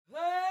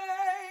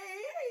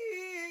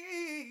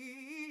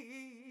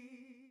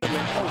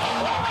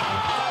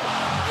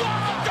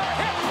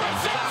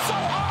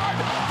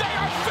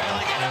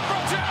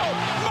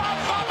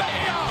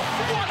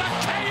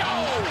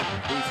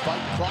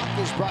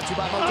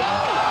by Modelo.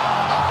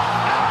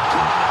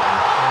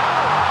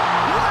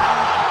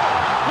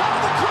 One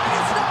of the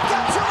greatest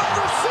knockouts you'll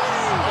ever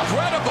see.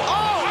 Incredible.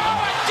 Oh,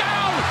 and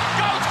down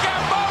goes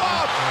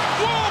Gamboa.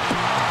 Whoop,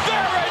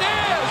 there it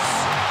is.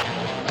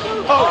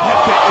 Oh,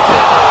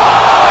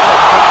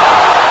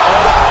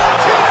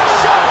 Valentina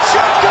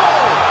Shevchenko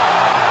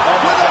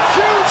with a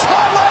huge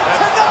highlight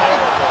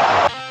tonight.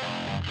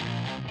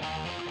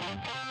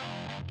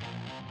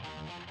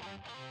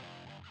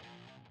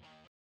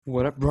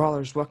 What up,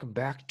 brawlers? Welcome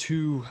back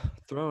to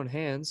Throwing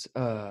Hands.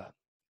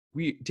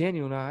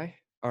 Daniel and I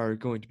are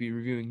going to be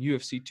reviewing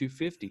UFC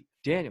 250.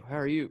 Daniel, how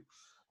are you?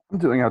 I'm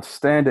doing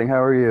outstanding.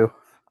 How are you?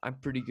 I'm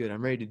pretty good.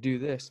 I'm ready to do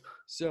this.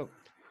 So,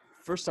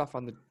 first off,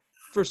 what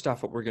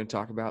we're going to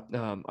talk about,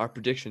 our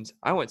predictions.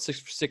 I went 6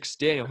 for 6.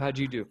 Daniel, how'd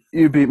you do?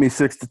 You beat me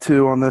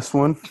 6-2 on this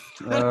one.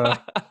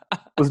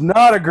 Was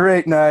not a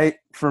great night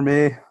for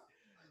me.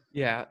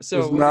 Yeah. So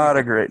It was not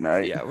a great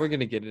night. Yeah, we're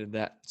going to get into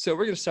that. So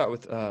we're going to start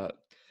with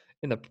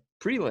in the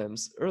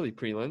early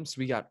prelims,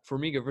 we got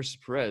Formiga versus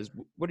Perez.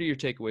 What are your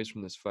takeaways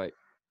from this fight?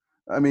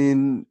 I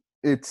mean,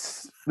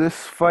 it's this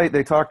fight.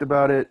 They talked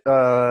about it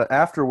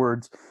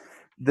afterwards.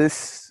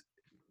 This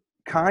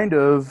kind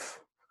of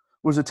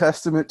was a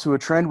testament to a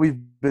trend we've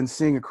been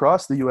seeing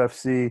across the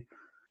UFC,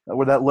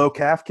 where that low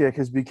calf kick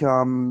has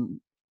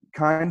become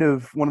kind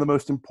of one of the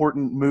most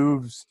important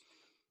moves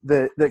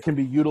that can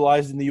be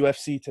utilized in the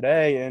UFC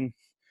today. And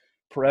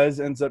Perez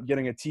ends up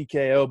getting a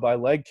TKO by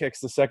leg kicks,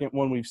 the second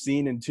one we've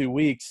seen in 2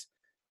 weeks.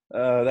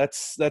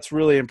 That's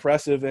really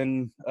impressive,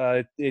 and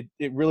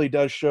it really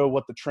does show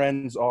what the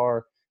trends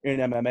are in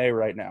MMA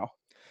right now.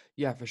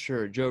 Yeah, for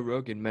sure. Joe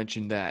Rogan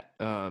mentioned that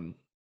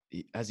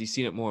as he's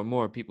seen it more and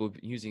more, people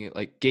using it.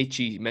 Like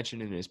Gaethje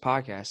mentioned in his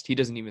podcast, he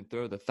doesn't even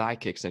throw the thigh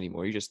kicks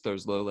anymore. He just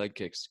throws low leg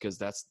kicks because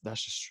that's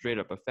just straight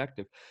up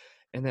effective.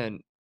 And then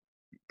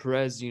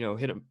Perez,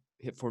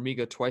 hit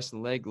Formiga twice in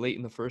the leg late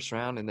in the first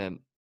round, and then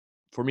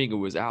Formiga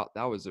was out.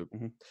 That was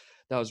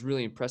that was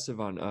really impressive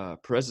on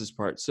Perez's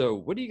part. So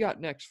what do you got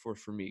next for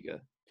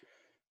Formiga?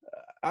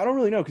 I don't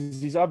really know,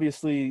 because he's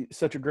obviously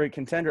such a great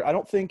contender. I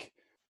don't think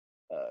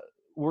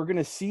we're going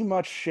to see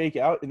much shake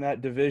out in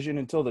that division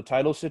until the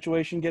title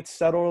situation gets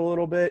settled a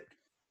little bit.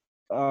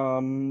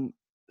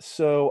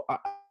 So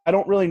I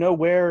don't really know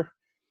where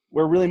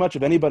really much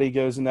of anybody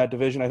goes in that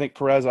division. I think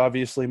Perez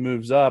obviously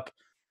moves up,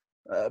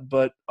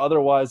 but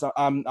otherwise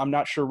I'm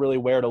not sure really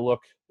where to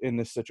look in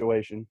this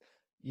situation.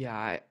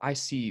 Yeah, I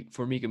see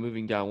Formiga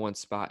moving down one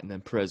spot and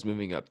then Perez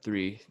moving up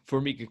 3.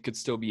 Formiga could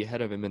still be ahead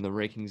of him in the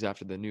rankings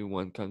after the new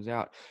one comes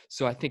out.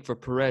 So I think for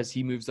Perez,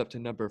 he moves up to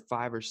number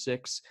 5 or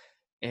 6,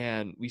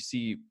 and we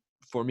see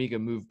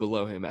Formiga move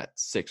below him at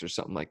 6 or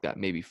something like that,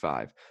 maybe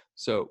 5.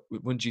 So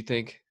wouldn't you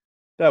think?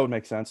 That would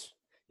make sense.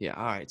 Yeah,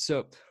 all right.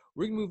 So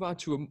we're going to move on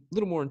to a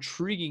little more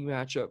intriguing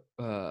matchup.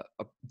 A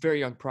very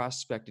young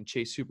prospect in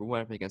Chase Hooper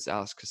went up against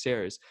Alex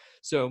Caceres.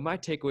 So my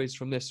takeaways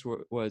from this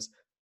was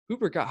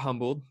Hooper got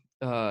humbled.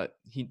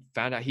 He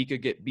found out he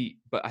could get beat,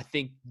 but I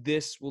think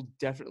this will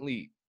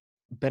definitely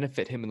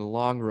benefit him in the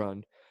long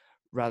run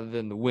rather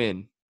than the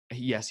win.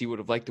 Yes, he would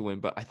have liked the win,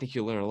 but I think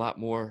he'll learn a lot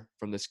more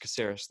from this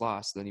Caceres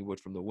loss than he would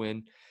from the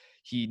win.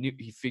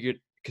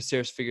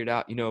 Caceres figured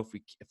out,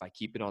 if I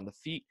keep it on the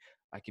feet,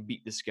 I can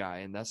beat this guy,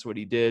 and that's what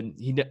he did.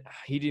 He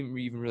didn't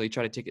even really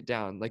try to take it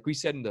down. Like we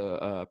said in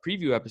the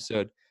preview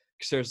episode,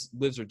 Caceres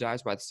lives or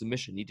dies by the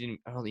submission.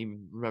 I don't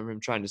even remember him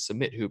trying to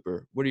submit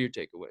Hooper. What are your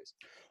takeaways?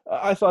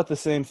 I thought the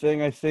same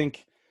thing. I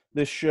think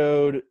this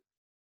showed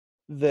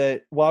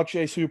that while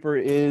Chase Hooper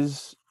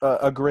is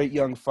a great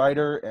young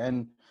fighter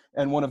and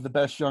one of the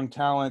best young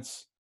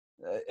talents,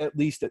 at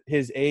least at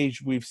his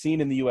age, we've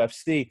seen in the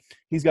UFC,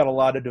 he's got a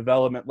lot of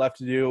development left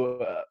to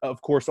do, of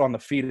course, on the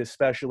feet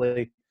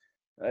especially.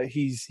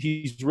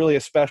 He's really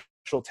a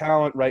special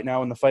talent right now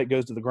when the fight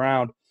goes to the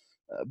ground.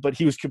 But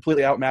he was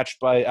completely outmatched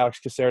by Alex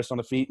Caceres on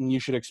the feet, and you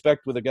should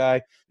expect with a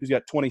guy who's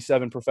got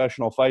 27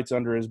 professional fights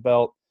under his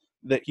belt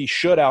that he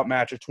should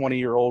outmatch a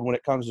 20-year-old when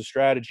it comes to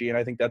strategy, and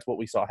I think that's what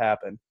we saw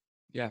happen.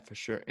 Yeah, for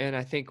sure. And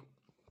I think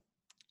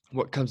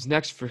what comes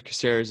next for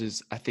Caceres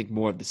is, I think,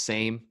 more of the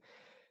same,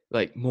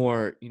 like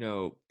more,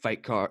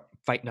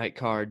 fight night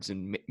cards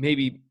and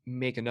maybe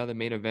make another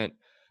main event.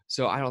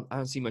 So I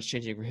don't see much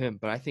changing for him.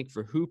 But I think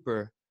for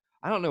Hooper,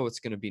 I don't know what's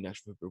going to be next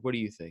for Hooper. What do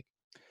you think?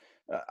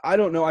 I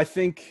don't know. I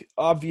think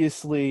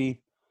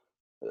obviously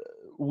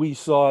we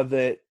saw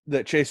that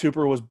Chase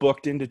Hooper was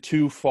booked into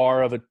too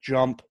far of a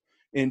jump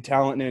in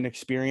talent and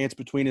experience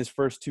between his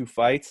first 2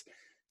 fights.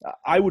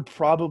 I would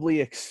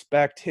probably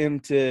expect him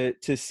to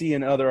see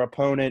another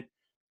opponent,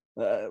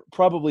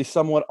 probably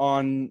somewhat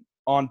on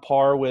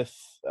par with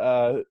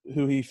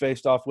who he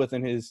faced off with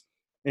in his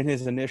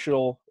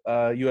initial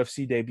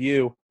UFC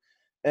debut.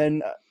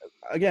 And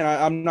again,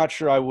 I'm not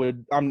sure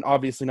I'm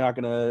obviously not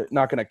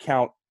gonna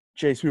count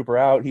Chase Hooper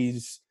out.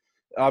 He's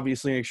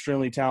obviously an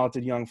extremely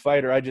talented young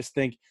fighter. I just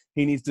think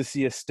he needs to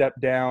see a step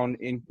down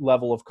in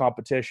level of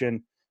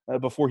competition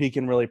before he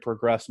can really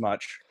progress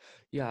much.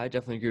 Yeah, I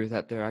definitely agree with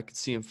that there. I could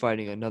see him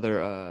fighting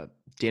another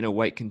Dana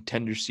White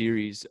Contender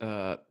Series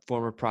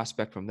former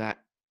prospect from that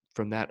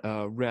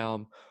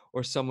realm,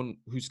 or someone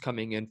who's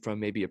coming in from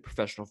maybe a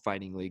professional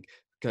fighting league.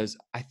 Because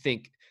I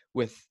think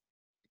with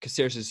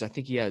Caceres, I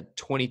think he had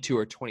 22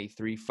 or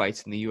 23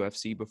 fights in the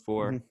UFC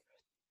before Mhm.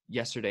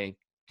 yesterday.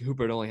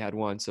 Hooper had only had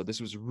one, so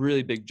this was a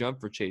really big jump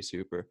for Chase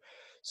Hooper.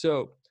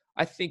 So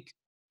I think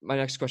my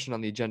next question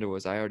on the agenda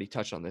was, I already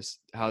touched on this.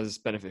 How does this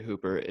benefit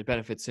Hooper? It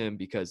benefits him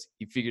because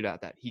he figured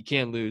out that he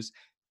can lose,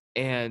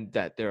 and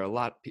that there are a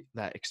lot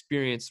that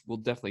experience will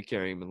definitely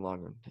carry him in the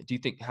long run. How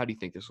do you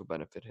think this will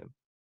benefit him?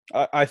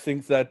 I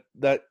think that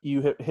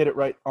you hit it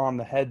right on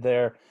the head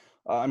there.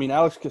 I mean,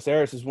 Alex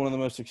Caceres is one of the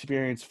most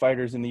experienced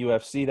fighters in the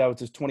UFC. That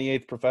was his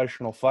 28th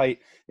professional fight,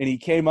 and he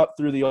came up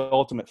through the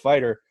Ultimate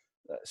Fighter.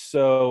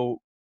 So,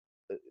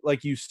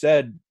 like you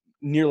said,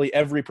 nearly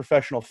every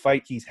professional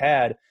fight he's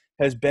had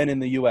has been in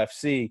the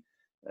UFC.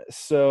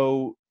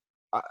 So,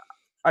 I,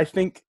 I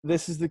think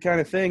this is the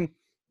kind of thing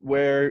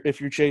where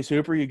if you're Chase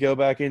Hooper, you go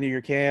back into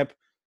your camp,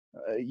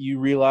 you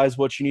realize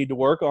what you need to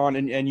work on,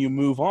 and you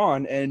move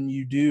on, and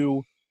you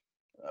do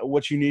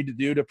what you need to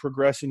do to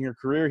progress in your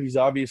career. He's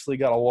obviously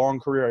got a long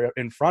career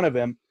in front of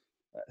him.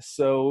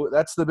 So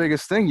that's the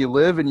biggest thing. You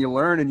live and you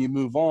learn and you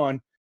move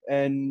on,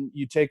 and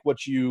you take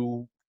what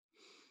you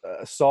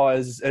saw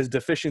as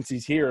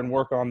deficiencies here and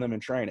work on them in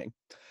training.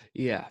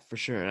 Yeah, for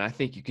sure. And I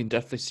think you can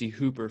definitely see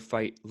Hooper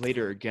fight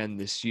later again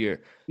this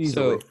year.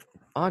 Easily. So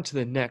on to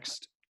the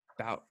next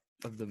bout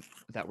of the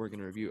that we're going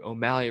to review,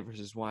 O'Malley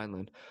versus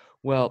Wineland.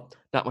 Well,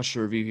 not much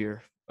to review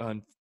here,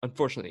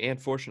 unfortunately,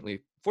 and fortunately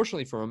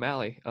for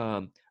O'Malley.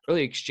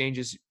 Early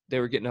exchanges, they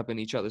were getting up in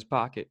each other's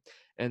pocket,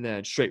 and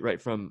then straight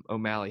right from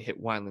O'Malley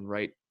hit Wineland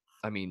right,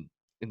 I mean,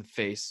 in the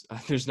face.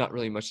 There's not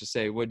really much to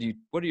say. What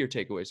are your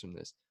takeaways from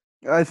this?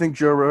 I think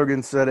Joe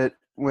Rogan said it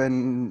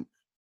when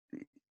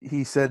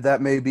he said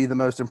that may be the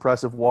most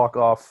impressive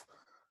walk-off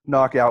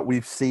knockout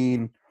we've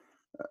seen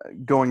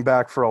going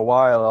back for a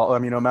while. I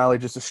mean, O'Malley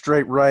just a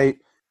straight right,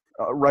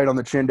 right on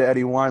the chin to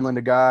Eddie Wineland,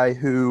 a guy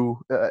who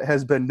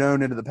has been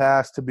known into the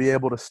past to be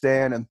able to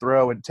stand and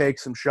throw and take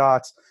some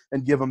shots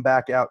and give them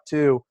back out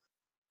too.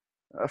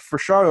 For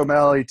Sean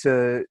O'Malley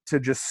to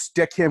just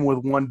stick him with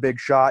one big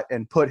shot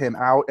and put him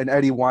out, and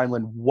Eddie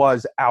Wineland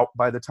was out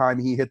by the time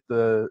he hit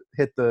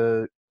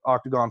the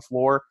octagon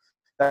floor.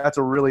 That's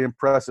a really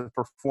impressive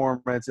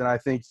performance, and I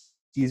think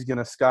he's going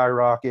to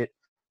skyrocket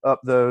up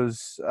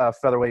those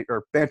featherweight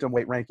or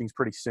bantamweight rankings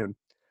pretty soon.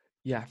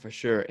 Yeah, for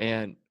sure.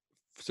 And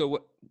so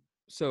what?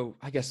 So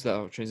I guess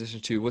that'll transition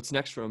to what's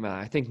next for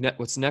O'Malley. I think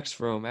what's next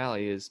for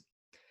O'Malley is,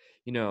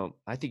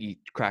 I think he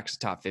cracks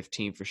the top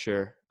 15 for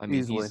sure. I mean,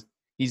 Easily.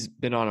 he's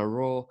been on a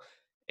roll,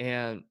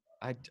 and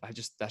I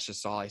just that's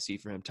just all I see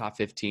for him, top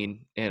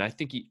 15. And I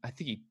think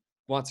he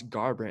wants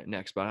Garbrandt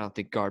next, but I don't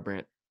think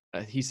Garbrandt.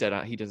 He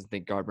said he doesn't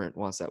think Garbrandt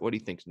wants that. What do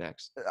you think's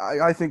next?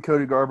 I think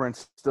Cody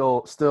Garbrandt's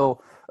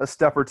still a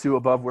step or two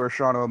above where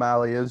Sean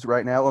O'Malley is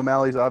right now.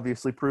 O'Malley's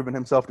obviously proven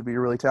himself to be a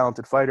really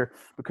talented fighter,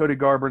 but Cody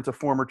Garbrandt's a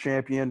former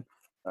champion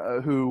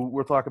who,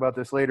 we'll talk about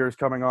this later, is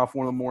coming off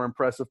one of the more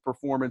impressive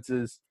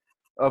performances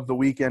of the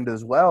weekend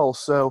as well.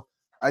 So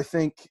I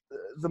think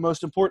the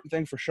most important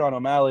thing for Sean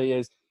O'Malley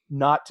is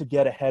not to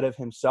get ahead of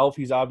himself.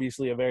 He's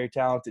obviously a very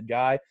talented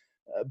guy,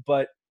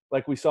 but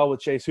like we saw with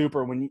Chase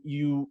Hooper, when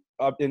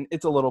and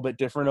it's a little bit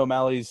different.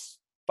 O'Malley's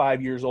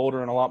 5 years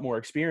older and a lot more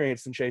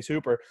experienced than Chase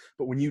Hooper.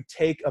 But when you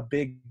take a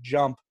big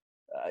jump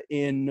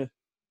in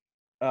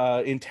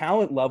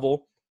talent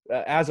level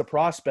as a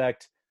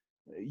prospect,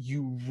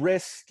 you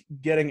risk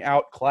getting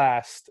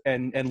outclassed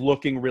and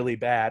looking really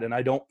bad. And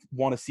I don't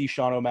want to see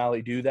Sean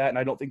O'Malley do that. And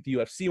I don't think the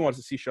UFC wants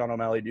to see Sean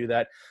O'Malley do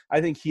that.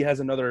 I think he has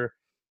another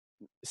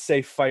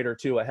safe fight or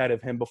two ahead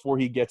of him before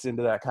he gets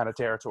into that kind of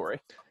territory.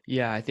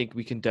 Yeah, I think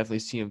we can definitely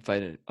see him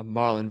fight a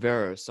Marlon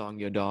Vera or Song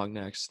Yadong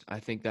next. I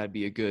think that'd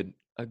be a good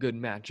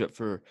matchup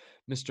for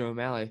Mr.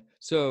 O'Malley.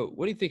 So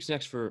what do you think's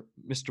next for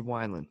Mr.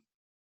 Wineland?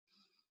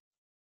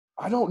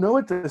 I don't know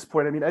at this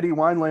point. I mean, Eddie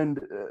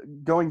Wineland,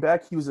 going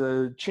back, he was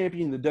a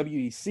champion in the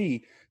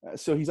WEC.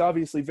 So he's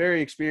obviously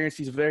very experienced.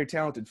 He's a very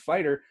talented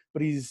fighter,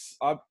 but he's,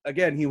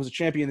 again, he was a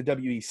champion in the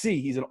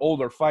WEC. He's an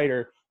older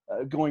fighter.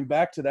 Going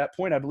back to that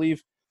point, I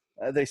believe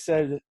they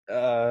said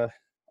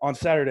on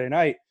Saturday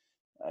night,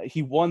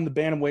 he won the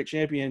Bantamweight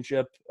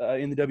Championship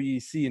in the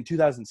WEC in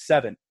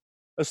 2007.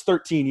 That's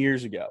 13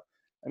 years ago.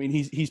 I mean,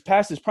 he's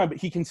past his prime, but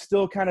he can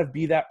still kind of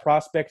be that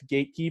prospect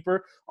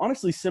gatekeeper.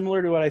 Honestly,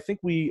 similar to what I think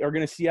we are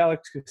going to see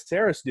Alex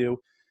Caceres do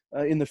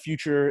in the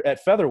future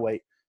at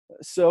featherweight.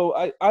 So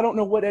I don't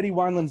know what Eddie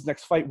Wineland's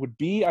next fight would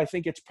be. I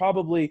think it's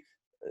probably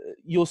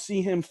you'll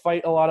see him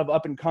fight a lot of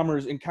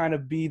up-and-comers and kind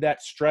of be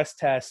that stress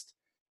test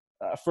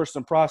for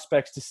some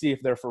prospects to see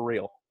if they're for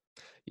real.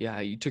 Yeah,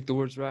 you took the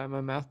words right out of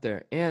my mouth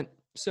there. And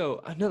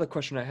so another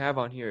question I have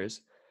on here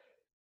is,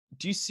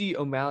 do you see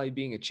O'Malley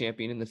being a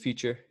champion in the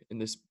future in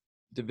this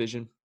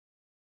division?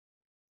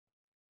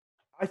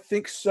 I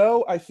think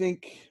so. I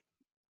think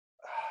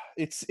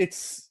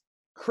it's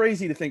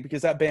crazy to think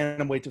because that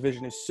bantamweight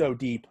division is so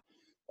deep.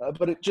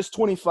 But at just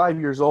 25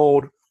 years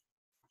old,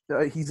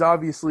 he's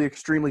obviously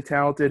extremely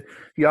talented.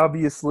 He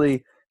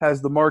obviously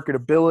has the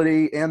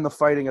marketability and the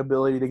fighting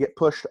ability to get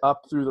pushed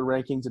up through the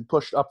rankings and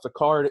pushed up the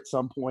card at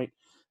some point.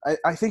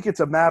 I think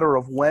it's a matter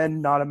of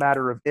when, not a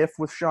matter of if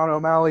with Sean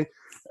O'Malley.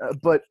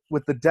 But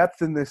with the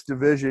depth in this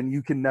division,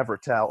 you can never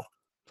tell.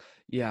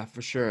 Yeah,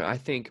 for sure. I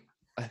think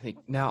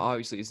now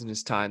obviously isn't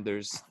his time.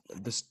 There's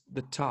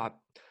the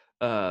top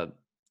 5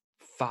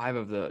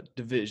 of the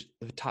division.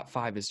 The top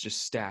 5 is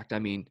just stacked. I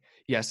mean,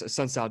 yes,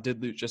 Sunsao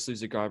did just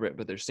lose a Garbrandt,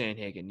 but there's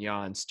Sandhagen,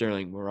 Jan,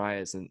 Sterling,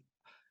 Moraes, and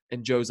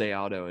Jose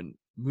Aldo and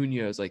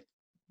Munoz. Like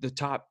the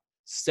top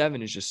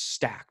 7 is just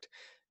stacked,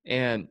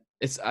 and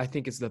I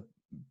think it's the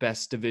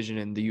best division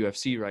in the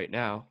UFC right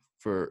now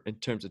in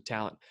terms of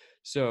talent.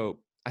 So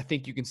I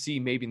think you can see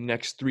maybe in the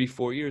next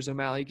 3-4 years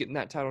O'Malley getting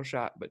that title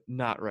shot, but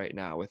not right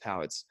now with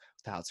how it's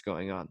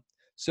going on.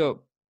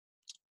 So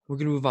we're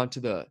gonna move on to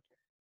the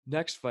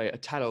next fight, a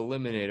title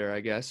eliminator, I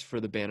guess,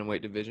 for the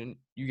bantamweight division.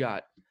 You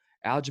got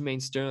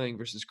Aljamain Sterling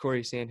versus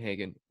Corey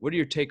Sandhagen. What are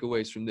your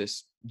takeaways from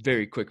this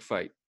very quick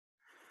fight?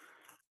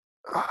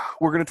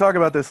 We're going to talk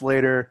about this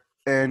later,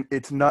 and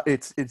it's not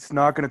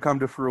going to come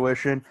to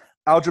fruition.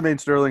 Aljamain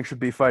Sterling should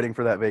be fighting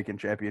for that vacant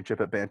championship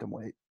at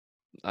bantamweight.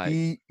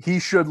 He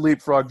should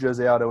leapfrog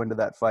Jose Aldo into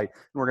that fight.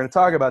 And we're going to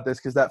talk about this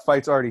because that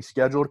fight's already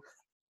scheduled.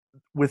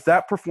 With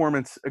that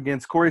performance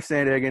against Corey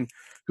Sandhagen,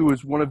 who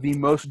is one of the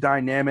most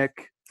dynamic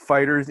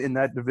fighters in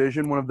that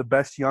division, one of the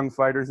best young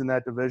fighters in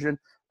that division,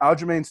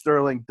 Aljamain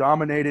Sterling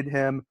dominated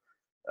him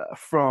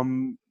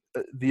from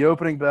the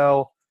opening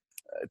bell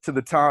to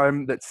the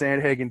time that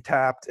Sandhagen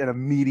tapped and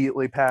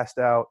immediately passed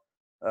out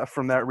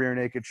from that rear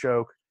naked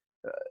choke.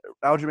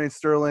 Aljamain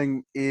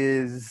Sterling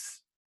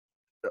is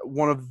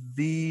one of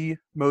the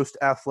most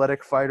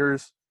athletic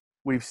fighters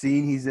we've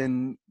seen. He's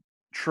in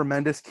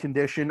tremendous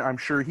condition. I'm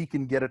sure he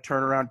can get a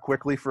turnaround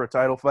quickly for a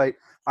title fight.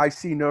 I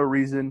see no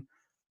reason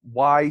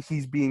why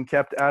he's being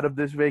kept out of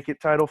this vacant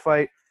title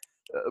fight,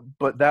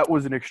 but that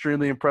was an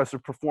extremely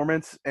impressive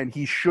performance, and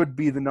he should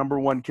be the number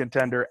 1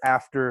 contender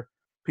after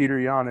Peter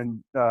Yan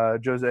and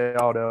Jose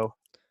Aldo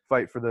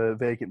fight for the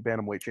vacant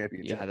bantamweight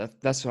championship. Yeah,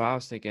 that's what I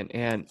was thinking.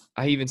 And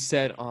I even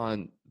said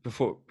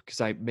before,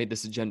 because I made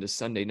this agenda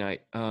Sunday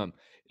night,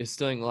 is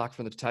Sterling locked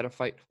for the title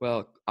fight?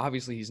 Well,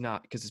 obviously he's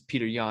not because it's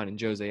Peter Yan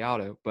and Jose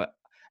Aldo. But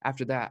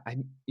after that,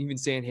 even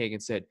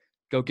Sandhagen said,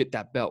 go get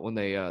that belt when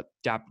they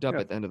dapped up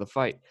at the end of the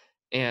fight.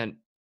 And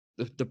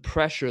the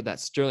pressure that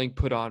Sterling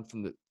put on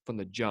from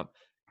the jump,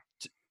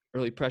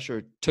 early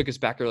pressure took us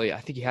back early. I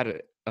think he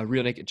had a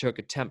real naked choke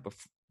attempt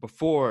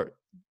before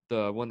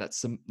the one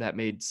that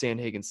made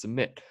Sandhagen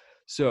submit.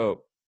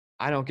 So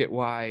I don't get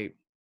why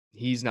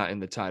he's not in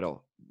the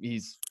title.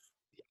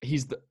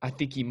 I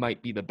think he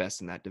might be the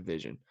best in that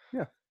division.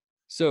 Yeah.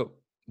 So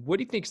what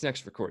do you think's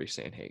next for Corey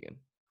Sandhagen?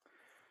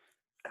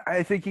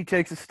 I think he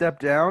takes a step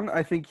down.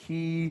 I think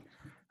he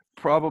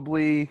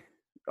probably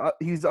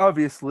he's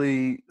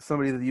obviously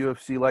somebody that the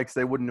UFC likes.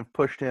 They wouldn't have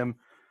pushed him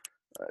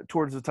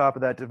towards the top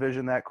of that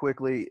division that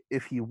quickly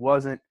if he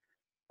wasn't.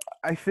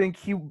 I think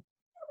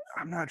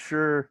I'm not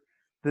sure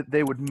that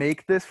they would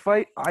make this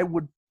fight. I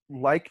would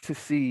like to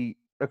see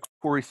a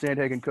Corey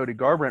Sandhagen Cody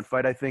Garbrandt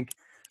fight. I think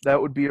that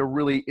would be a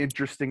really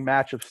interesting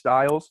match of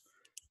styles.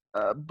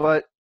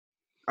 But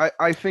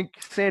I think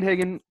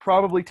Sandhagen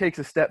probably takes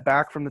a step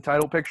back from the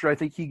title picture. I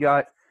think he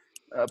got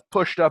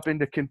pushed up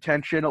into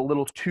contention a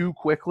little too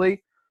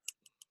quickly.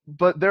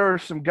 But there are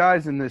some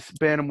guys in this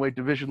bantamweight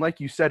division, like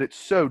you said, it's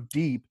so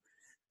deep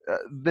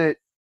that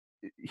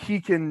he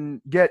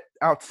can get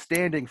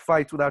outstanding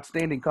fights with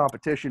outstanding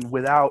competition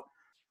without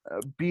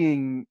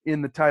being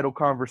in the title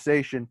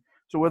conversation.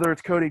 So whether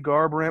it's Cody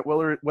Garbrandt,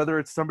 whether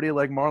it's somebody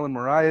like Marlon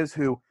Moraes,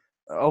 who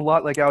a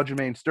lot like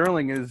Aljamain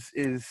Sterling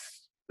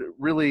is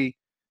really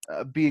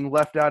being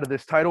left out of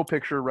this title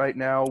picture right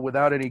now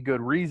without any good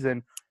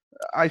reason,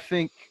 I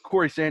think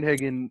Corey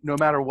Sandhagen, no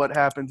matter what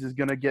happens, is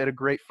going to get a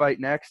great fight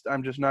next.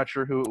 I'm just not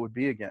sure who it would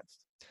be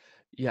against.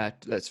 Yeah,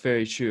 that's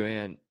very true.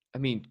 And I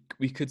mean,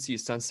 we could see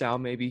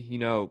Sunsao maybe,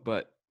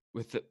 but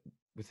with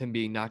him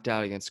being knocked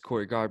out against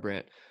Corey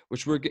Garbrandt,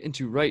 which we're getting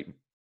to right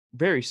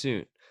very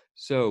soon.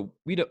 So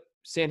we don't.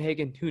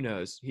 Sandhagen, who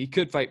knows? He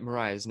could fight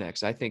Moraes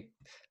next. I think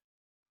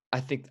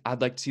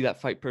I'd like to see that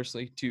fight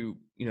personally. Two,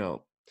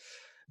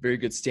 very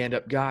good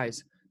stand-up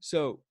guys.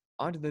 So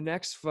on to the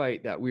next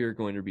fight that we are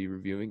going to be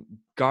reviewing: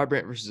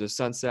 Garbrandt versus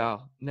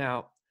Sunsao.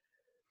 Now,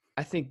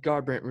 I think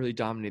Garbrandt really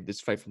dominated this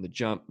fight from the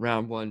jump.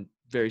 Round 1,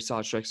 very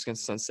solid strikes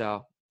against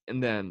Sunsao,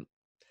 and then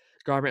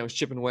Garbrandt was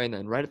chipping away, and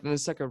then right at the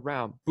second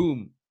round,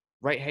 boom,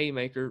 right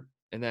haymaker,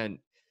 and then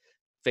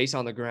face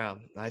on the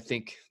ground. I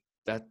think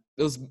it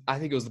was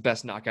the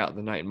best knockout of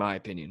the night, in my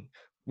opinion.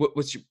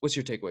 What's your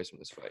takeaways from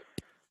this fight?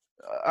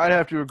 I'd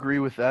have to agree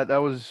with that.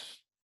 That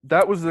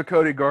was the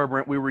Cody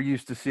Garbrandt we were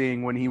used to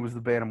seeing when he was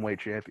the bantamweight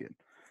champion.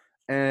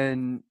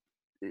 And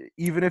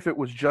even if it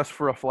was just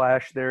for a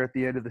flash there at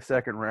the end of the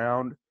second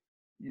round,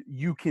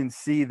 you can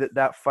see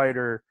that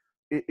fighter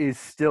is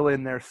still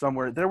in there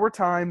somewhere. There were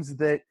times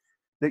that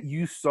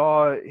you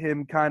saw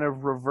him kind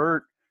of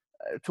revert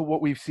to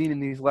what we've seen in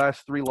these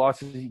last 3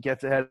 losses. He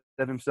gets ahead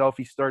of himself.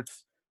 He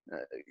starts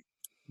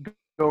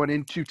going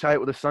in too tight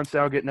with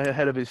Assunção getting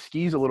ahead of his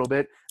skis a little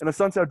bit. And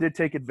Assunção did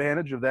take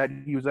advantage of that.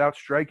 He was out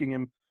striking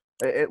him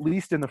at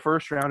least in the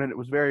first round, and it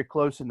was very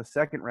close in the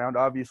second round.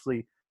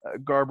 Obviously,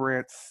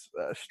 Garbrandt's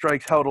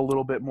strikes held a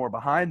little bit more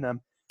behind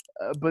them.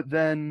 But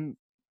then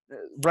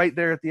right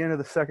there at the end of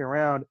the second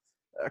round,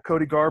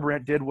 Cody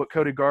Garbrandt did what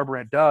Cody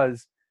Garbrandt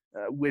does,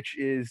 which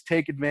is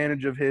take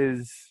advantage of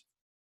his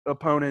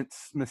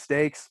opponent's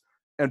mistakes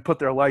and put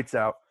their lights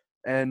out.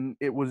 And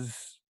it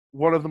was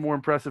one of the more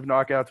impressive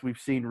knockouts we've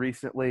seen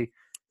recently.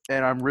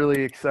 And I'm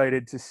really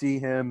excited to see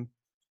him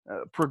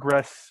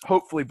progress,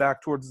 hopefully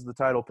back towards the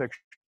title picture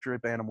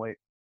at bantamweight.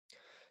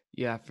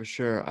 Yeah, for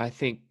sure. I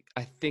think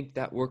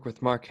that work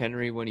with Mark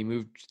Henry when he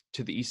moved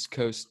to the East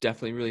Coast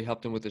definitely really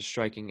helped him with his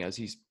striking, as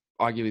he's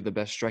arguably the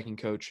best striking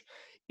coach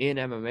in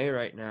MMA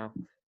right now.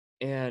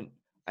 And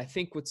I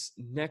think what's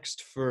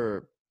next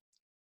for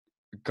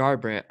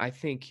Garbrandt, I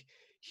think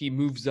he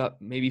moves up,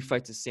 maybe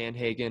fights a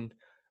Sandhagen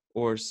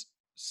or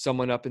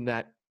someone up in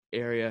that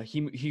area.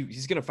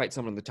 He's going to fight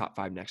someone in the top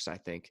 5 next, I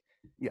think.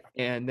 Yeah.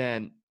 And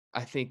then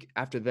I think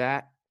after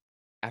that,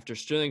 after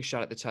Sterling's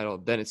shot at the title,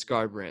 then it's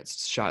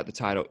Garbrandt's shot at the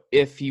title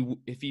if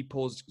he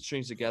pulls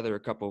strings together a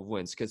couple of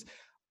wins, because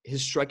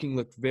his striking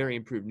looked very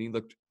improved and he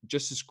looked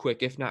just as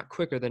quick, if not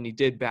quicker, than he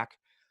did back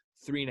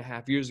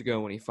 3.5 years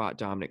ago when he fought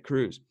Dominic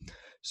Cruz.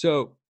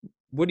 So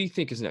what do you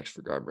think is next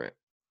for Garbrandt?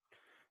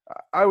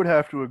 I would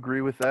have to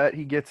agree with that.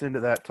 He gets into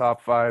that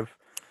top 5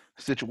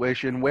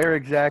 situation. Where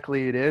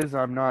exactly it is,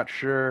 I'm not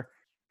sure.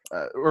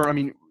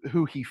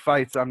 Who he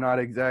fights, I'm not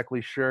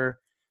exactly sure.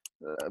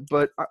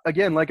 But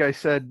again, like I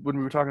said when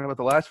we were talking about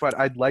the last fight,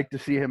 I'd like to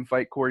see him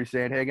fight Corey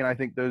Sandhagen. I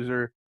think those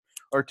are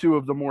two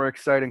of the more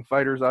exciting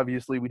fighters.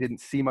 Obviously, we didn't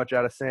see much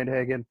out of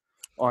Sandhagen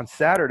on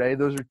Saturday.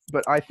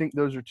 But I think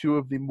those are two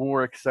of the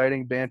more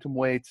exciting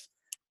bantamweights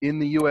in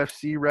the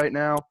UFC right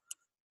now.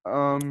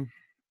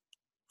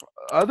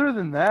 Other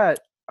than that,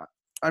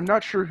 I'm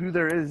not sure who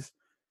there is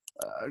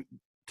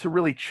to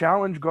really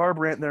challenge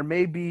Garbrandt. There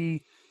may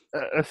be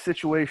a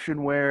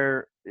situation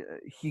where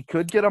he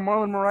could get a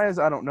Marlon Moraes.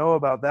 I don't know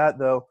about that,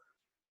 though.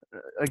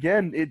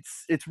 Again,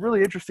 it's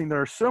really interesting.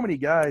 There are so many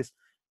guys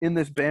in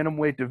this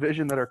bantamweight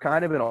division that are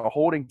kind of in a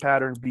holding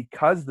pattern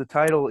because the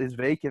title is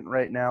vacant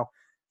right now.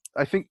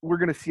 I think we're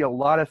going to see a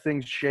lot of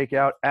things shake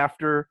out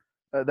after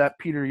that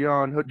Peter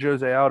Yan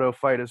Jose Aldo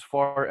fight, as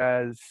far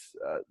as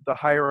the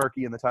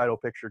hierarchy in the title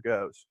picture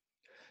goes.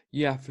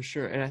 Yeah, for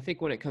sure. And I think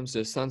when it comes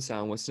to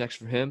Assunção, what's next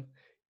for him?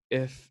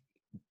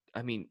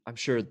 I'm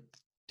sure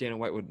Dana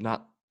White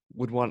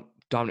would want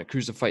Dominic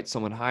Cruz to fight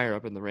someone higher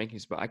up in the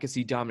rankings, but I could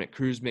see Dominic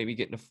Cruz maybe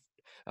getting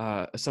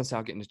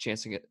Assunção getting a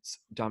chance against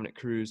Dominic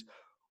Cruz,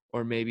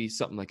 or maybe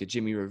something like a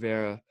Jimmy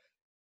Rivera.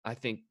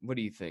 What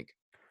do you think?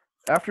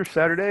 After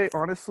Saturday,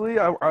 honestly,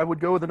 I would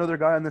go with another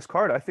guy on this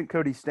card. I think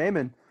Cody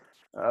Stamann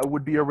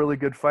would be a really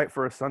good fight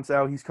for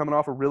Assunção. He's coming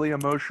off a really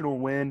emotional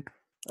win.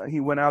 He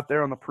went out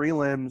there on the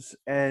prelims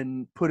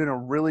and put in a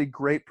really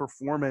great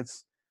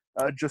performance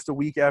just a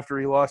week after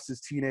he lost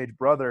his teenage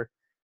brother.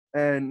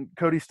 And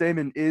Cody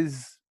Stamann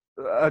is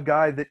a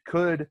guy that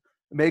could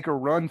make a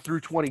run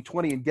through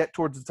 2020 and get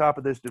towards the top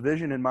of this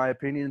division, in my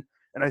opinion.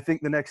 And I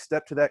think the next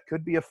step to that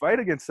could be a fight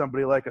against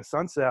somebody like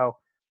Assunção.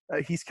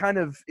 He's kind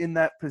of in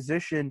that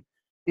position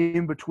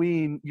in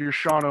between your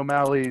Sean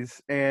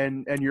O'Malley's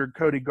and your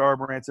Cody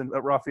Garbrandt's and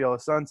Rafael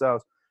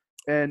Assunção's.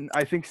 And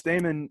I think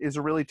Stamann is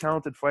a really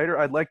talented fighter.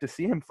 I'd like to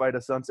see him fight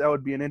Assunção. That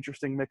would be an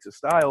interesting mix of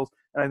styles,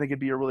 and I think it'd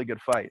be a really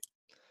good fight.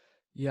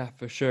 Yeah,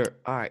 for sure.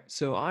 All right,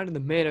 so on to the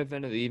main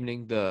event of the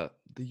evening, the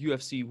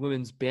UFC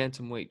Women's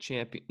Featherweight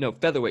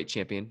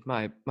Champion.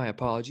 My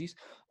apologies.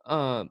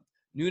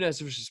 Nunes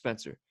versus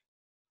Spencer.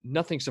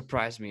 Nothing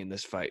surprised me in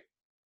this fight.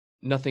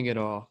 Nothing at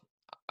all.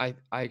 I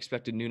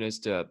expected Nunes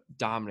to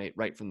dominate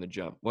right from the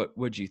jump.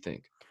 What'd you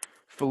think?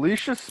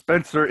 Felicia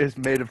Spencer is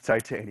made of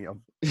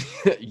titanium.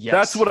 Yes.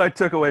 That's what I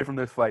took away from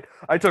this fight.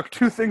 I took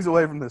 2 things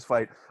away from this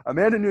fight.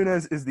 Amanda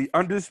Nunes is the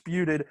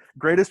undisputed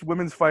greatest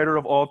women's fighter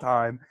of all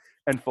time,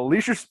 and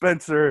Felicia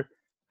Spencer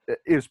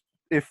is,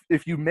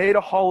 if you made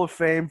a Hall of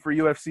Fame for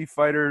UFC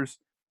fighters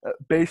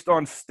based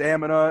on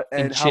stamina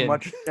and how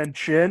much and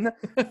chin,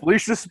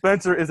 Felicia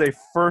Spencer is a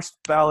first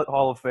ballot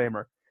Hall of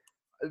Famer.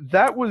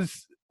 That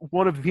was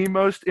one of the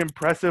most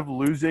impressive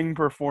losing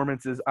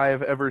performances I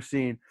have ever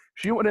seen.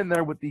 She went in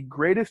there with the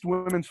greatest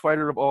women's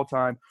fighter of all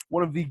time,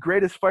 one of the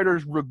greatest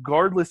fighters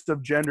regardless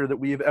of gender that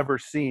we have ever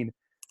seen,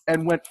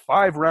 and went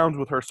 5 rounds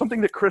with her,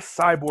 something that Chris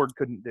Cyborg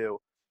couldn't do.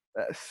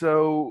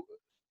 So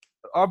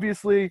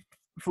obviously,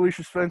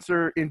 Felicia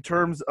Spencer, in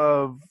terms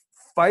of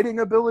fighting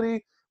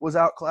ability, was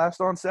outclassed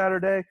on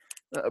Saturday,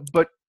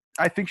 but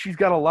I think she's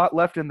got a lot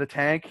left in the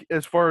tank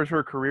as far as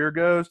her career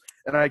goes,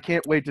 and I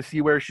can't wait to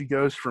see where she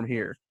goes from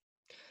here.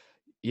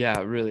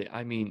 Yeah, really.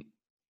 I mean,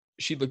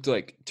 she looked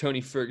like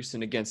Tony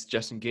Ferguson against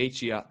Justin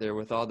Gaethje out there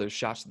with all those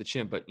shots to the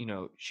chin, but,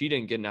 she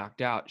didn't get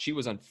knocked out. She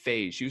was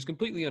unfazed. She was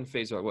completely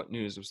unfazed by what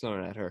Nunes was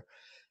throwing at her.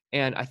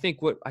 And I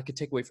think what I could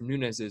take away from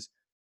Nunes is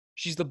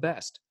she's the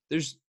best.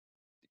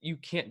 You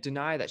can't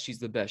deny that she's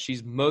the best.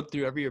 She's mowed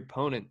through every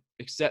opponent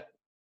except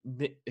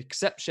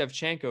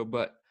Shevchenko,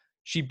 but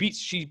She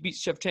beats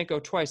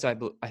Shevchenko twice, I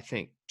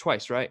think.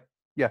 Twice, right?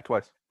 Yeah,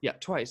 twice. Yeah,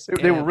 twice.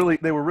 They were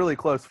And really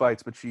close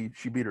fights, but she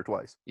beat her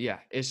twice. yeah,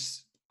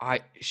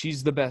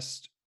 she's the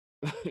best.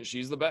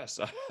 She's the best.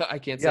 I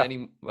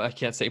Yeah.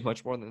 can't say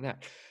much more than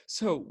that.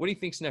 So, what do you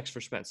think's next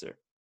for Spencer?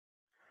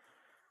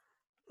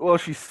 Well,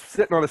 she's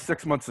sitting on a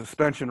 6-month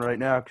suspension right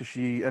now because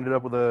she ended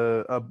up with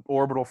a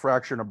orbital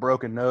fracture and a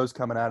broken nose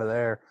coming out of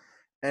there.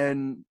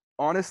 And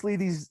honestly,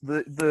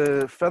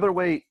 the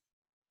featherweight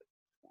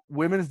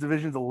women's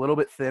division's a little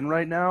bit thin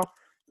right now.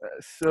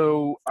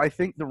 So I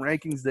think the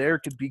rankings there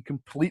could be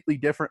completely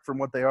different from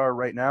what they are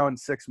right now in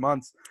 6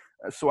 months.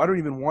 So I don't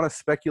even want to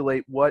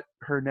speculate what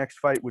her next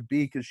fight would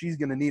be because she's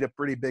going to need a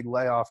pretty big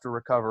layoff to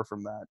recover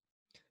from that.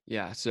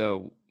 Yeah,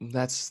 so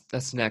that's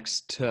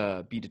next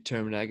to be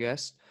determined, I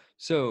guess.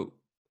 So,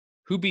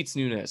 who beats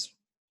Nunes?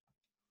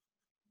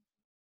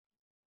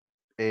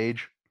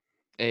 Age,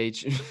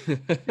 Age.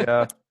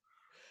 yeah,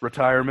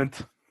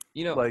 retirement.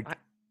 You know, Like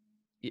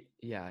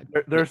yeah,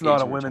 there's not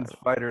age a of women's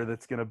retirement. fighter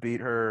that's going to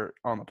beat her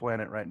on the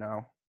planet right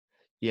now.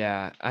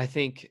 Yeah, I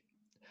think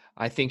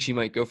she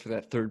might go for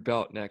that third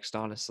belt next,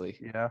 honestly.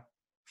 Yeah.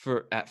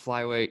 For at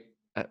flyweight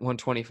at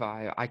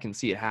 125, I can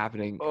see it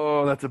happening.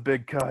 Oh, that's a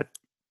big cut.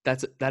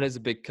 That is a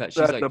big cut.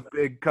 She's That's like, a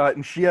big cut,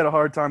 and she had a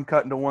hard time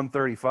cutting to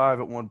 135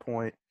 at one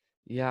point.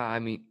 yeah, I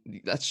mean,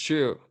 that's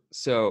true.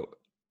 So,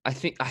 I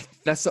think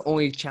that's the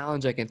only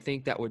challenge I can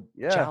think that would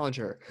Yeah. challenge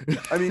her.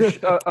 I mean,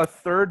 a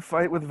third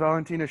fight with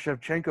Valentina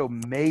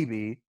Shevchenko,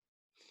 maybe.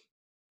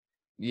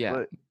 Yeah.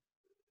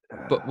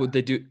 But, But would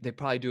they do? They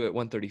probably do it at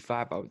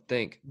 135, I would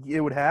think.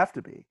 it would have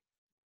to be.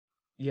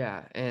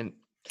 Yeah, and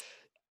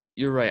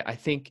you're right. I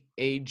think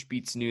age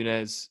beats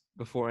Nunes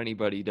before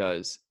anybody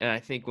does, and I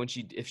think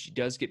if she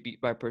does get beat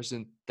by a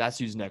person, that's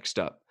who's next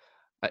up.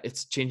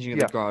 It's changing of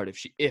Yeah. the guard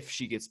if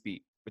she gets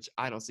beat, which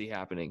I don't see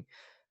happening.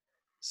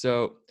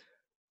 So,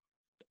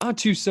 on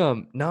to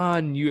some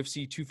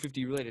non-UFC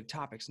 250 related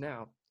topics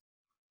now.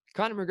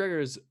 Conor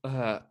McGregor is,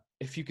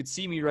 if you could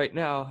see me right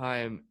now, I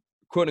am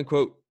quote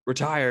unquote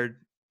retired.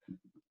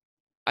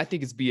 I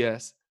think it's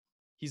BS.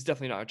 He's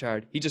definitely not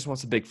retired. He just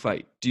wants a big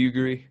fight. Do you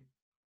agree?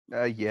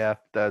 Yeah,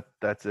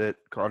 that's it.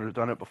 Connor's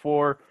done it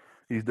before.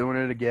 He's doing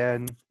it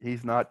again.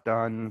 He's not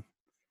done.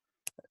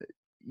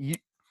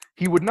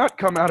 He would not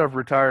come out of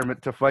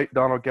retirement to fight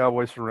Donald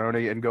Cowboy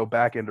Cerrone and go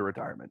back into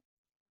retirement.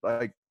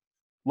 Like,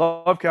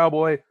 love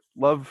Cowboy,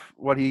 love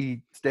what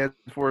he stands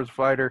for as a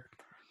fighter,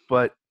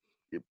 but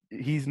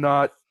he's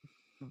not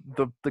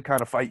the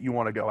kind of fight you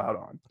want to go out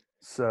on.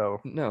 So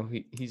No,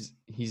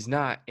 he's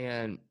not.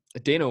 And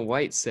Dana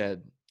White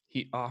said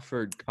he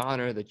offered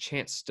Conor the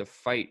chance to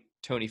fight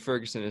Tony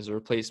Ferguson as a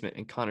replacement,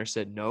 and Conor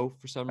said no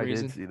for some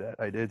reason.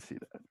 I did see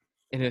that.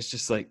 And it's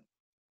just like,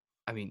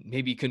 I mean,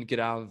 maybe he couldn't get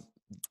out of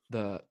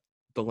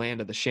the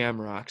land of the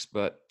Shamrocks,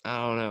 but I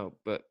don't know.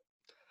 But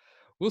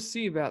we'll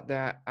see about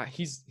that.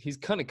 He's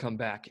gonna come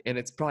back, and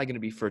it's probably gonna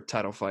be for a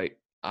title fight.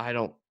 I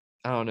don't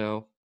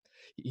know.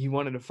 He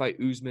wanted to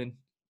fight Usman.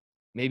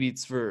 Maybe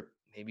it's for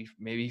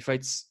maybe he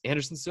fights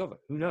Anderson Silva.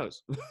 Who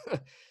knows?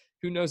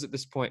 Who knows at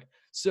this point?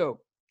 So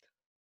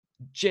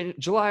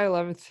July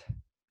 11th,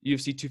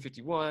 UFC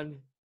 251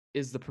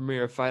 is the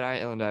premiere of Fight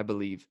Island, I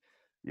believe.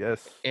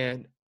 Yes.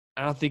 And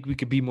I don't think we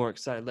could be more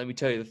excited. Let me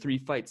tell you the three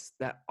fights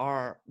that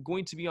are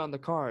going to be on the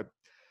card.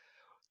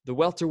 The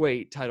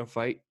welterweight title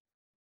fight,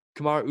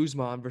 Kamaru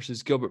Usman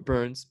versus Gilbert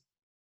Burns.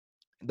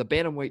 The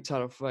bantamweight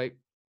title fight,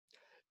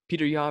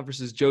 Peter Yan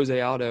versus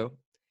Jose Aldo.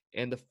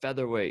 And the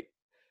featherweight,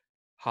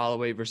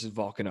 Holloway versus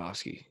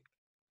Volkanovski.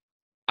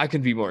 I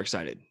couldn't be more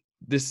excited.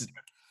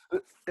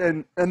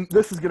 And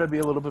this is going to be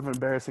a little bit of an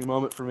embarrassing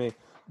moment for me,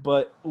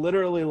 but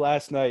literally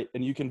last night,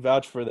 and you can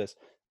vouch for this,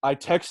 I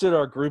texted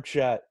our group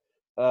chat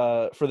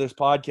for this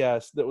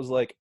podcast that was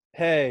like,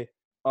 hey,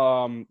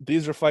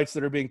 these are fights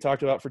that are being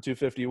talked about for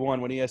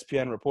 251 when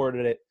ESPN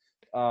reported it,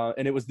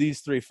 and it was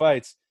these three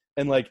fights.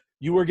 And, like,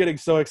 you were getting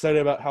so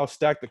excited about how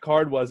stacked the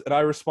card was, and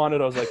I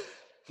responded, I was like,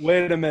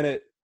 wait a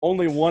minute,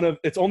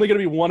 it's only going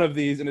to be one of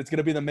these, and it's going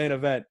to be the main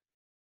event.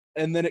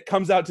 And then it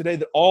comes out today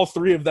that all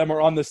three of them are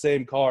on the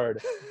same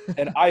card,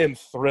 and I am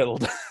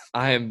thrilled.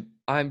 I'm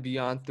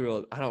beyond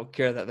thrilled. I don't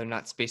care that they're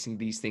not spacing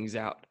these things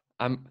out.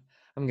 I'm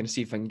going to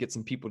see if I can get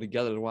some people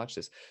together to watch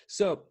this.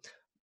 So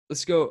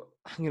let's go.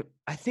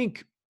 I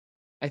think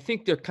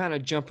they're kind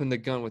of jumping the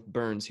gun with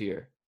Burns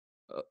here,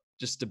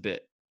 just a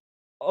bit.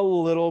 A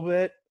little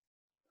bit.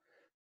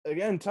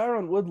 Again,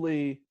 Tyron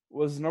Woodley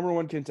was the number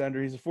one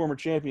contender. He's a former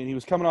champion. He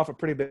was coming off a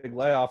pretty big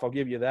layoff. I'll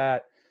give you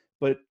that.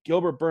 But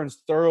Gilbert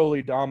Burns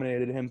thoroughly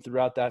dominated him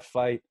throughout that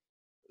fight.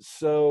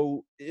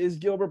 So is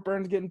Gilbert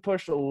Burns getting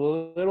pushed a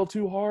little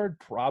too hard?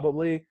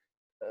 Probably.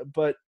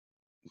 But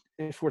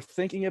if we're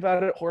thinking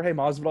about it, Jorge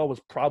Masvidal was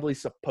probably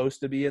supposed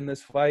to be in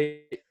this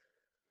fight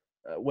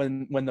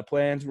when the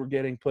plans were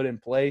getting put in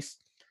place.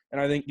 And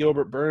I think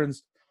Gilbert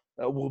Burns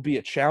will be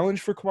a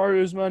challenge for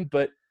Kamaru Usman,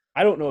 but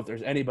I don't know if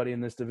there's anybody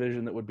in this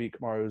division that would beat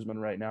Kamaru Usman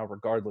right now,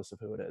 regardless of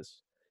who it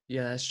is.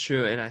 Yeah, that's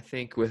true. And I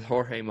think with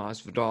Jorge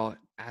Masvidal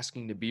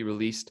asking to be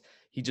released,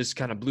 he just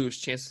kind of blew his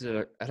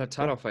chances at a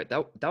title fight.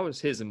 That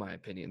was his, in my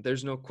opinion.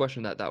 There's no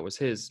question that was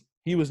his.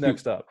 He was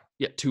next up.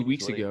 Yeah, 2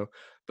 weeks easily. ago.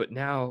 But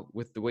now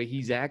with the way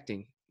he's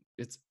acting,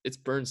 it's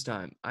Burns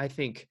time. I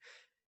think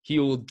he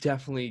will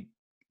definitely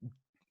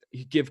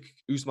give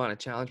Usman a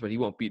challenge, but he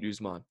won't beat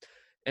Usman.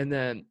 And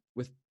then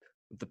with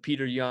the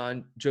Peter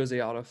Yan Jose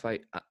Aldo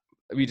fight,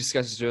 we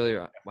discussed this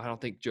earlier. I don't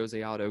think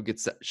Jose Aldo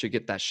should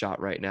get that shot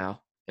right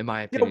now, in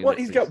my opinion. Yeah,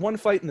 he's got one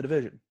fight in the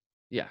division.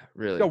 Yeah,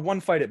 really. He's got one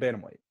fight at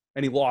bantamweight,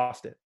 and he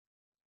lost it.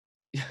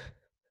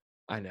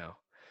 I know.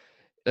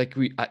 Like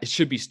it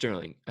should be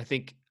Sterling. I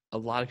think a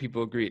lot of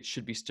people agree it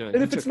should be Sterling.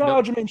 And if it's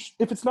not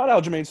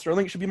Aljamain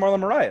Sterling, it should be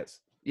Marlon Moraes.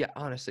 Yeah,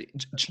 honestly,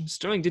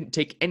 Sterling didn't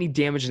take any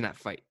damage in that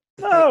fight.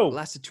 The No, fight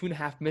lasted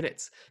 2.5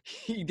 minutes.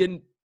 He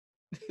didn't.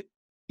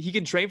 He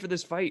can train for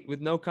this fight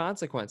with no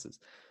consequences.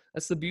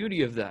 That's the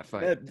beauty of that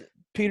fight.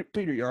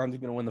 Peter Yan's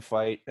going to win the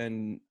fight,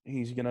 and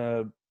he's going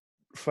to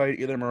fight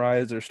either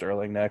Moraes or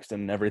Sterling next,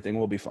 and everything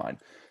will be fine.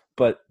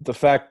 But the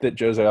fact that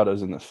Jose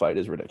Aldo's in this fight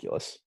is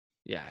ridiculous.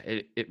 Yeah,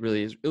 it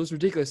really is. It was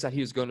ridiculous that he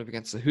was going up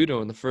against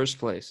Cejudo in the first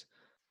place.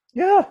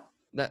 Yeah.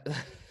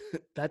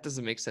 That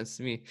doesn't make sense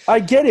to me. I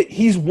get it.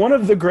 He's one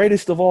of the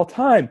greatest of all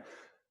time,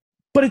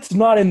 but it's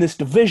not in this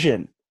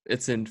division.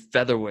 It's in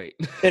featherweight.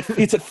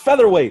 It's at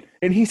featherweight,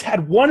 and he's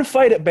had one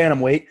fight at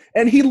bantamweight,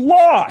 and he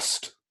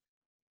lost.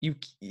 You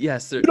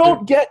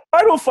don't get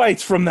title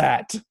fights from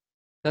that.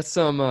 That's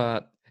some.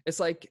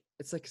 It's like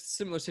a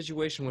similar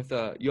situation with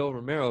Yoel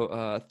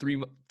Romero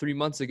 3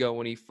 months ago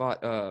when he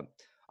fought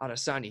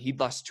Adesanya. He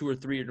lost 2 or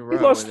 3 in a row.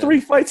 He lost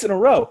 3 fights in a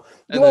row.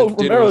 Yoel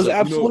Romero's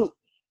absolutely.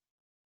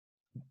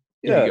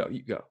 Yeah,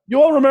 you go.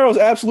 Yoel Romero's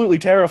absolutely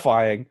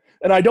terrifying,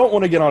 and I don't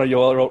want to get on a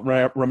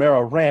Yoel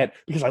Romero rant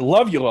because I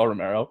love Yoel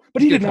Romero,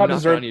 but he did not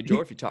deserve. On your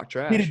door if you talk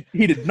trash.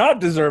 He did not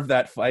deserve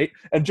that fight,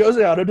 and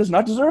Jose Aldo does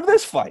not deserve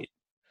this fight.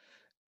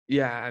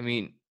 Yeah, I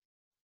mean,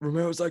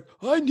 Romero's like,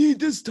 I need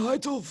this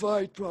title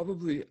fight,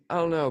 probably. I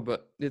don't know,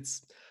 but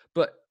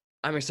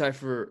I'm excited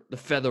for the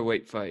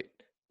featherweight fight.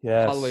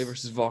 Yes. Holloway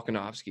versus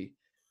Volkanovski.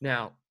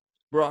 Now,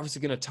 we're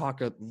obviously going to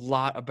talk a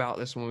lot about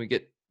this when we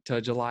get to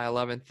July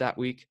 11th that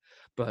week,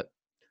 but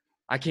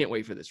I can't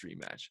wait for this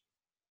rematch.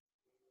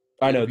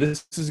 I know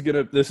this is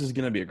gonna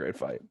be a great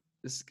fight.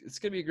 It's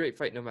gonna be a great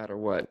fight no matter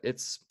what.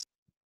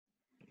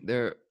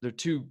 They're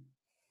 2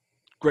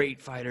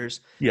 great fighters.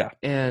 Yeah,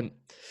 and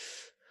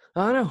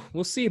I don't know.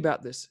 We'll see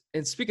about this.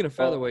 And speaking of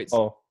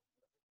featherweights,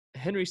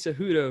 Henry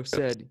Cejudo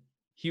said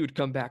he would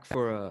come back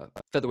for a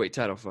featherweight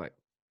title fight.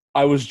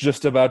 I was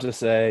just about to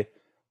say,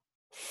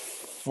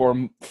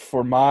 for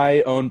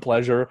my own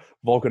pleasure,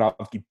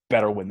 Volkanovski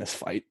better win this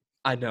fight.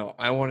 I know.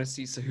 I want to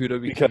see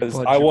Cejudo because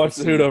I want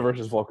Cejudo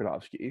versus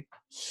Volkanovski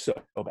so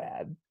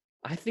bad.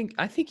 I think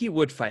he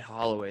would fight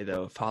Holloway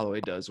though if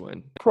Holloway does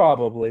win.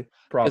 Probably.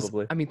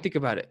 I mean, think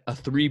about it: a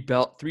 3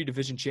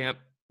 division champ,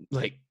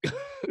 like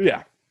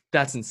yeah,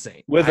 that's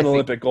insane. With an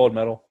Olympic gold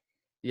medal.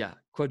 Yeah,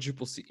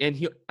 quadruple C, and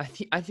I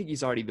think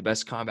he's already the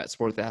best combat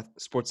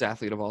sports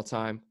athlete of all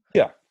time.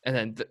 Yeah, and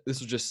then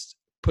this will just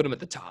put him at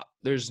the top.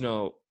 There's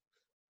no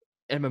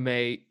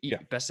MMA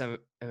best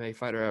MMA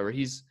fighter ever.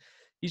 He's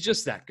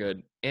just that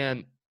good.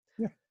 And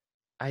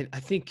I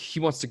think he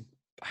wants to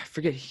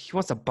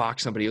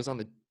box somebody. It was on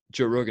the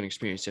Joe Rogan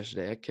Experience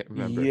yesterday. I can't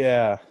remember.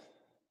 Yeah.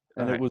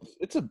 And it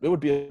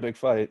would be a big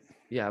fight.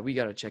 Yeah, we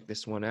got to check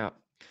this one out.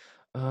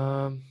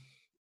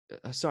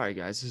 Sorry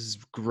guys, this is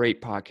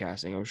great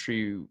podcasting. I'm sure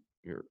you're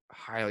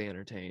highly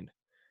entertained.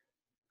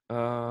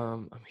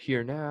 I'm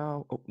here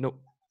now. Oh,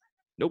 nope.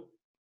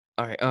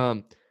 All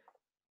right.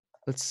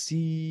 Let's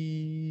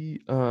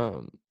see.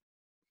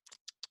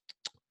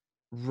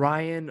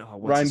 Ryan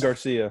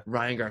Garcia.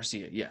 Ryan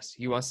Garcia. Yes,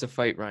 he wants to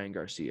fight Ryan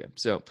Garcia.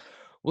 So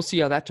we'll see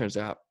how that turns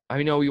out.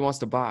 I know he wants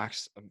to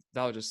box.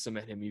 That'll just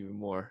cement him even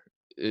more.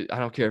 I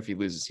don't care if he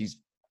loses. He's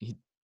a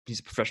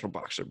professional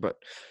boxer. But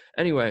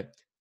anyway,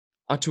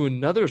 on to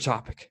another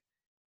topic.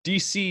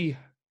 DC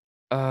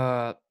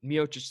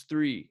Miocic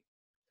 3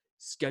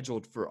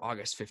 scheduled for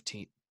August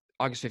 15th.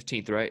 August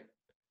 15th, right?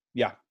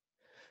 Yeah.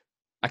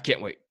 I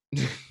can't wait.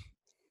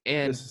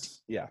 And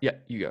yeah,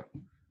 you go.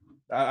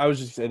 I was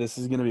just saying this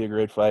is going to be a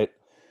great fight.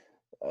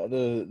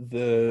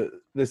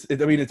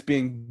 It's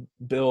being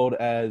billed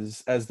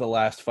as the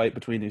last fight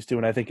between these two,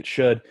 and I think it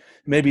should.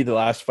 Maybe the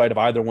last fight of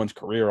either one's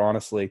career,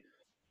 honestly.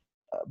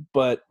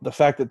 But the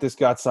fact that this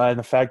got signed,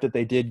 the fact that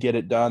they did get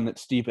it done, that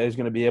Stipe is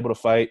going to be able to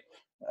fight,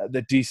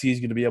 that DC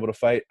is going to be able to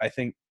fight, I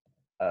think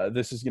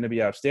this is going to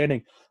be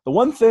outstanding. The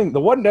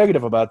one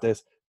negative about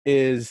this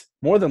is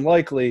more than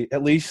likely,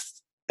 at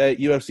least at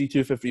UFC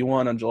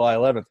 251 on July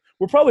 11th,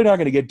 we're probably not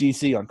going to get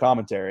DC on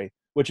commentary,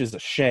 which is a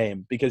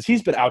shame because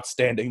he's been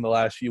outstanding the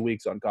last few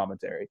weeks on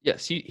commentary.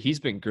 Yes, he's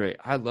been great.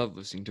 I love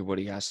listening to what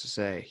he has to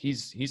say.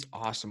 He's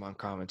awesome on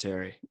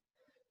commentary.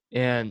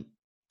 And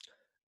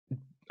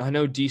I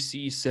know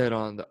DC said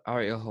on the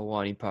Ariel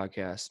Helwani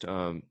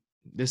podcast,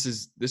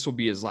 this will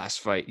be his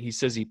last fight. He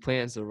says he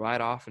plans to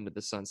ride off into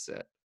the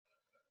sunset.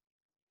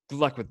 Good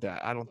luck with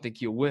that. I don't think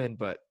he'll win,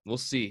 but we'll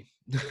see.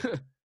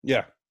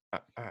 Yeah.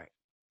 All right.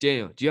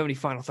 Daniel, do you have any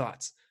final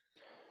thoughts?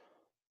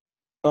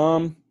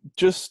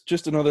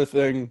 Just another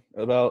thing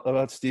about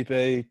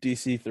Stipe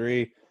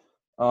DC3.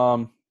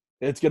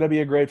 It's gonna be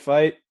a great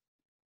fight.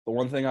 The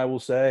one thing I will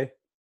say,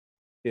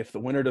 if the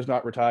winner does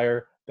not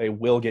retire, they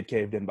will get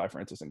caved in by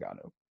Francis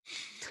Ngannou.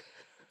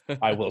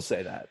 I will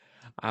say that.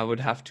 I would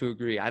have to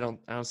agree. I don't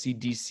see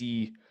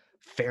DC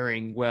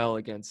faring well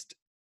against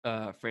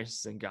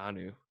Francis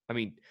Ngannou. I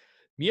mean,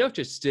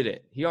 Miocic did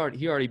it. He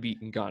already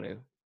beat Ngannou.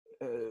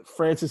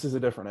 Francis is a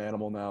different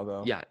animal now,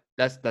 though. Yeah,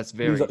 that's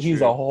very true.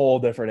 He's a whole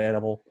different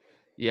animal.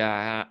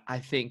 Yeah, I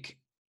think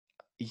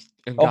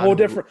A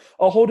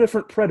whole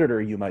different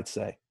predator, you might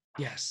say.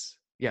 Yes,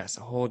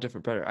 a whole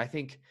different predator. I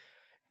think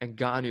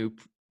Ngannou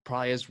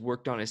probably has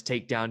worked on his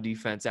takedown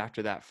defense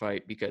after that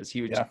fight because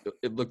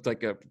it looked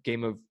like a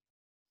game of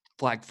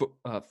flag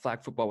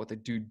football with a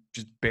dude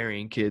just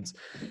burying kids.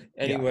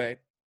 Anyway,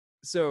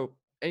 so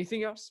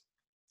anything else?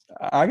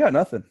 I got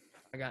nothing.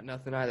 I got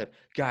nothing either.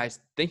 Guys,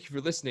 thank you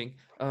for listening.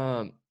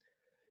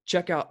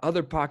 Check out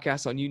other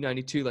podcasts on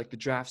U92 like the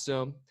Draft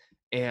Zone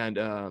and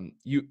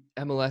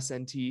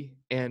MLSNT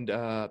and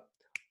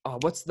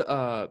what's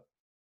the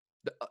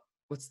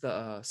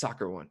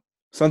soccer one?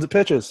 Sons of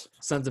Pitches.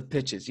 Sons of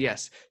Pitches.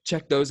 Yes.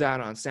 Check those out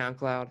on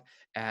SoundCloud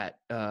at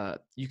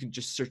you can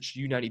just search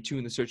U92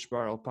 in the search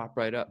bar. It'll pop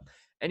right up.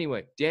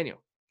 Anyway, Daniel,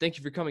 thank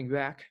you for coming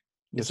back.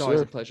 It's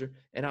always a pleasure.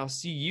 And I'll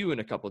see you in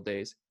a couple of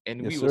days.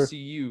 And we will see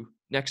you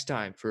next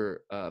time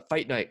for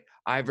Fight Night,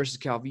 I versus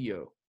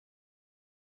Calvillo.